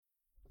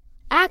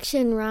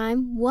Action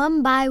Rhyme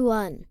One by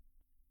One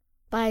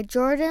by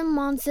Jordan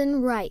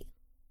Monson Wright.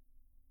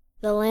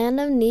 The land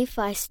of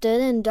Nephi stood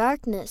in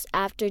darkness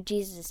after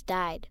Jesus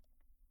died.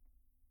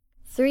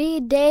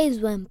 3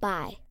 days went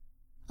by.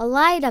 A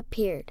light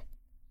appeared.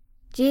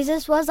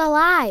 Jesus was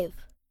alive.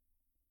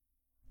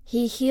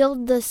 He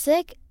healed the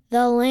sick,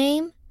 the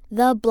lame,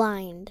 the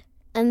blind.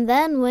 And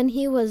then when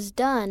he was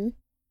done,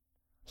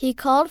 he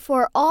called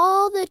for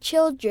all the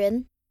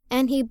children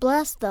and he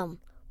blessed them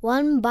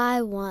one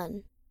by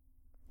one.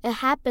 It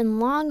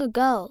happened long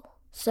ago,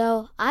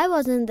 so I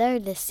wasn't there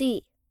to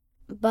see.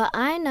 But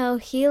I know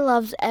he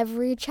loves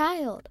every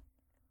child,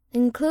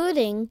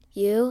 including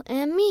you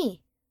and me.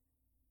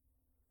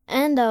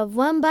 End of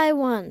One by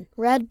One,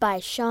 read by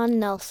Sean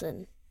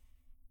Nelson.